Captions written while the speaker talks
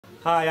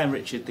Hi, I'm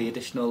Richard, the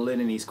Additional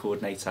Learning Needs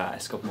Coordinator at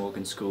Esgob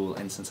Morgan School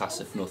in St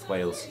Asaph, North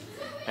Wales.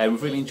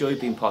 We've really enjoyed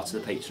being part of the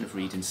Patron of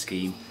Reading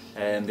scheme,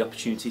 the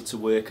opportunity to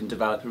work and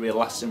develop a real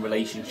lasting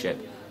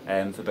relationship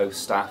for both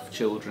staff,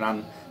 children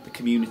and the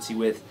community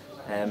with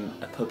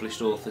a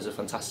published author is a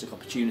fantastic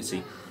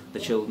opportunity.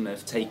 The children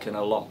have taken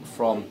a lot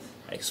from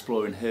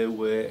exploring her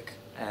work,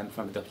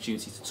 from the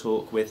opportunity to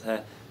talk with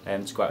her,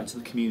 to go out into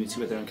the community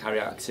with her and carry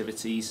out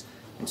activities.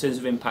 In terms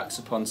of impacts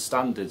upon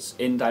standards,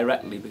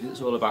 indirectly, because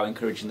it's all about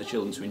encouraging the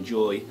children to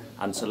enjoy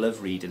and to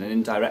love reading, an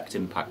indirect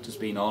impact has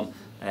been on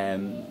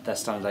their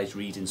standardised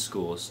reading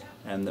scores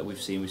that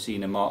we've seen. We've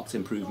seen a marked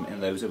improvement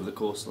in those over the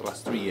course of the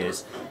last 3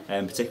 years,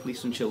 particularly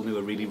some children who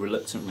are really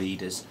reluctant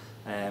readers.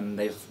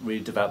 They've really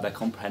developed their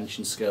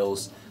comprehension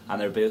skills and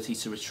their ability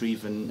to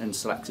retrieve and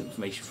select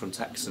information from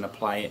text and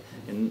apply it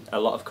in a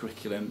lot of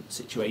curriculum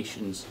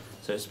situations.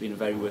 So it's been a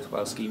very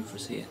worthwhile scheme for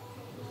us here.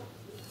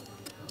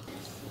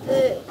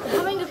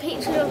 Having a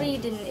Patron of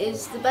reading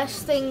is the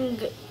best thing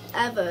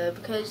ever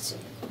because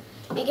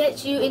it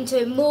gets you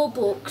into more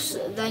books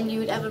than you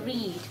would ever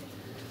read.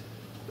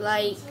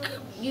 Like,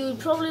 you would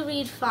probably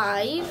read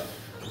 5,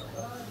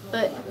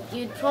 but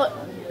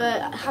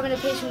having a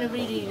Patron of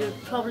reading, you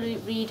would probably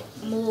read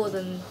more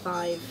than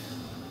 5.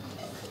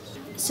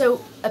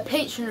 So a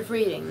patron of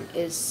reading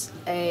is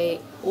an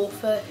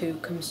author who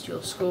comes to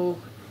your school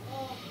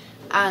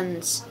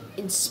and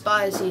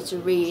inspires you to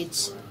read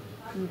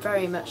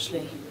very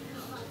muchly.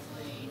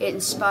 It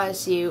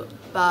inspires you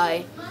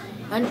by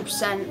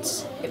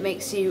 100%. It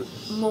makes you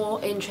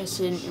more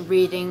interested in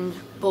reading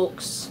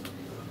books,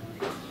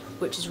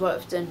 which is what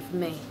it's done for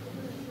me.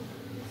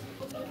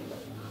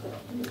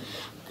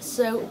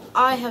 So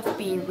I have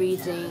been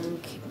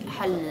reading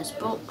Helena's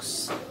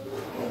books.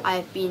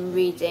 I've been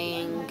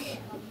reading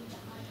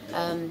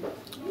Do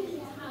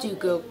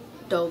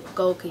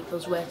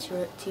Goalkeepers Wear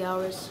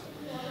Tiaras,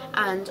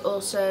 and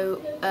also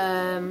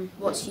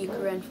What's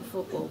Ukraine for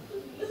Football.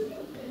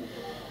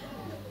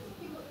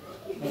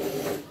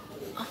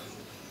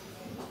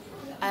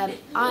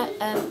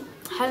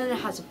 Helena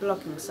has a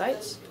blogging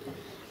site.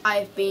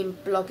 I've been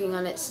blogging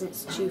on it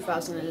since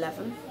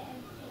 2011.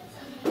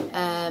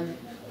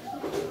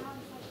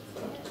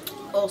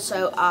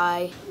 Also,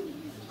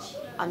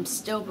 I'm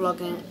still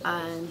blogging,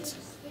 and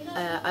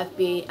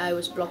I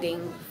was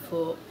blogging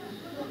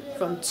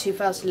from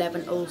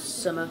 2011 all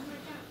summer.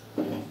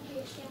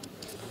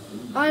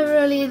 I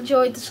really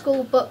enjoyed the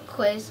school book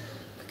quiz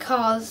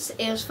because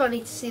it was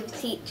funny to see the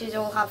teachers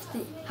all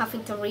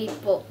having to read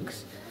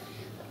books.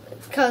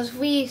 Because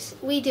we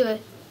do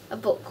a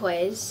book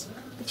quiz,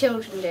 the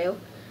children do,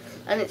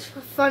 and it's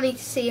funny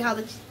to see how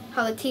the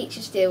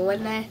teachers do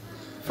when they're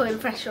putting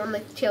pressure on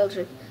the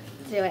children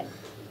to do it.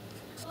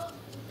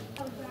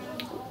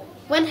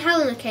 When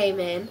Helena came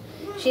in,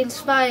 she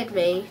inspired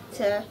me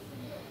to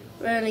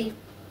really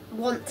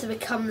want to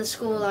become the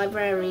school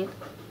librarian.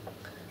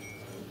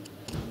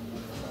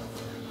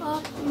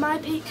 My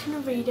Patron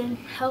of reading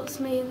helps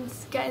me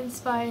get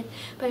inspired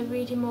by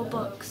reading more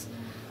books,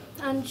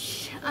 and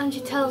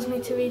she tells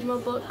me to read more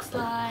books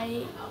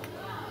like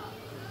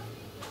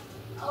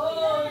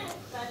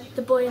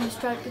The Boy in the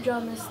Striped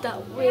Pyjamas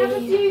that we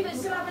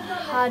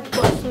had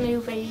watched the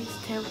movies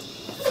too.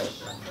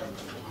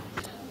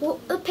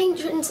 What the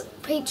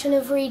Patron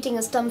of reading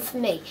has done for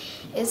me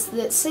is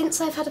that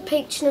since I've had a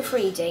Patron of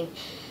reading,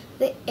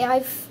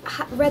 I've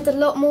read a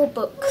lot more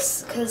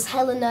books because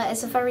Helena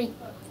is a very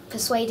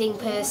persuading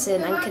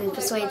person and can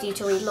persuade you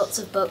to read lots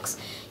of books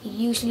you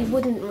usually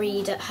wouldn't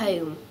read at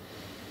home.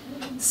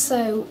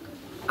 So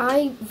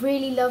I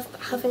really love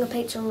having a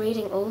Patron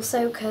reading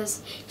also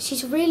because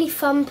she's a really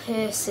fun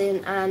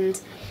person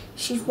and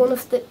she's one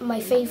of my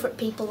favourite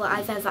people that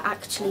I've ever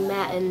actually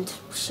met, and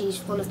she's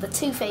one of the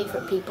 2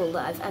 favourite people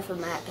that I've ever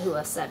met who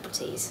are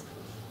celebrities.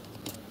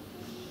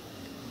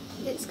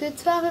 It's good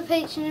to have a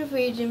Patron of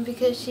reading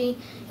because she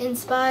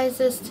inspires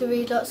us to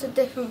read lots of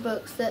different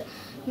books that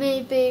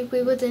maybe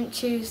we wouldn't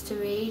choose to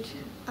read,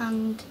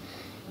 and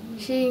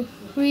she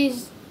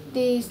reads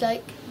these,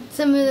 like,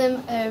 some of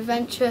them are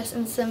adventurous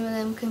and some of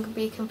them can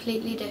be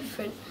completely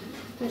different,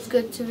 and it's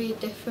good to read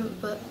different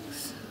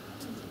books.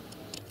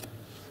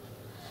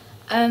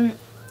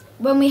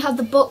 When we had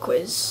the book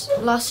quiz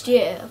last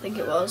year, I think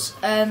it was,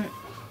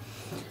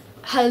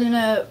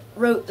 Helena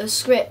wrote the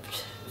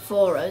script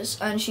for us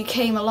and she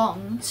came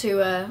along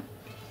to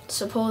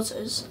support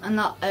us, and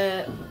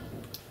that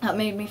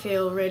made me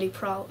feel really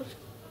proud.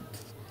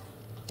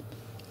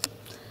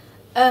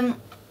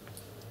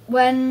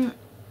 When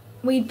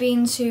we'd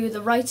been to the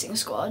writing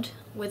squad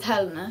with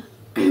Helena,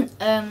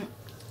 when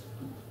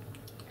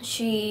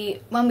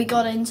we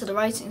got into the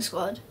writing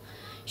squad,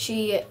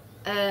 she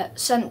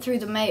sent through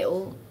the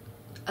mail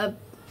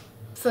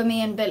for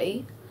me and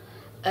Billy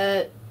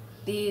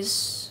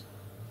these,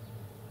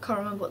 can't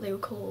remember what they were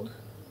called,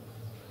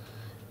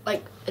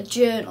 like a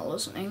journal or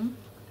something,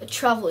 a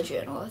travel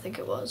journal I think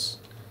it was,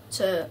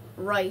 to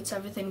write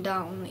everything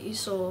down that you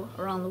saw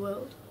around the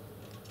world,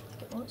 I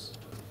think it was.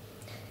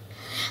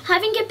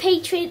 Having a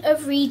Patron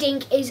of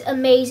reading is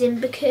amazing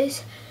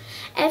because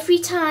every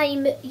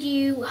time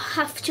you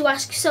have to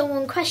ask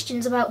someone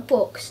questions about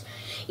books,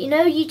 you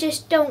know, you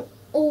just don't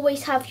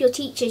always have your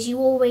teachers, you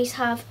always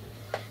have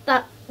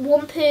that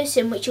one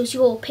person which is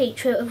your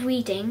patron of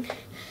reading,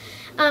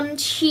 and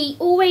she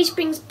always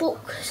brings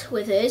books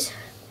with us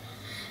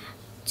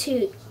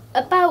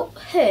about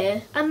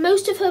her, and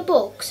most of her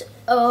books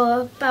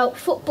are about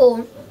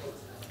football,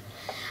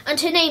 and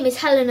her name is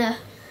Helena.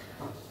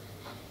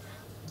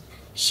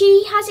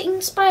 She has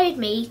inspired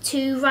me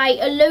to write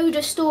a load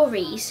of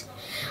stories.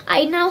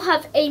 I now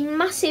have a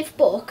massive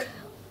book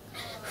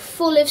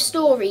full of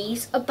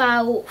stories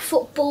about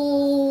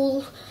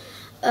football,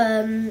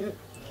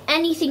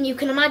 anything you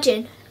can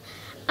imagine,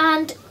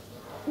 and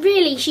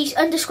really she's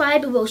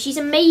undescribable. She's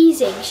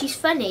amazing. She's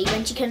funny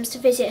when she comes to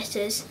visit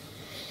us.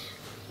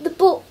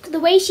 The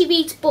way she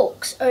reads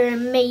books are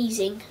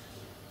amazing,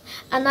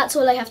 and that's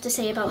all I have to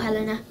say about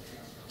Helena.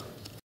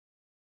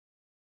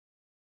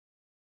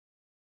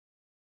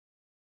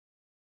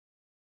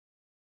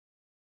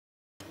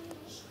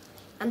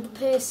 And the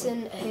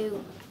person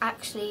who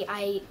actually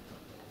I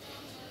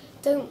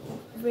don't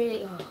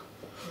really... Oh,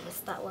 I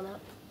messed that one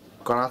up.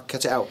 Go on, I'll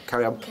cut it out.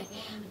 Carry on. Okay.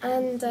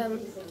 And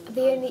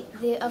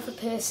the other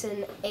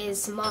person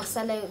is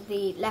Marcelo,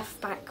 the left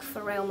back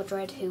for Real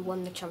Madrid, who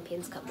won the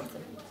Champions Cup with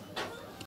them.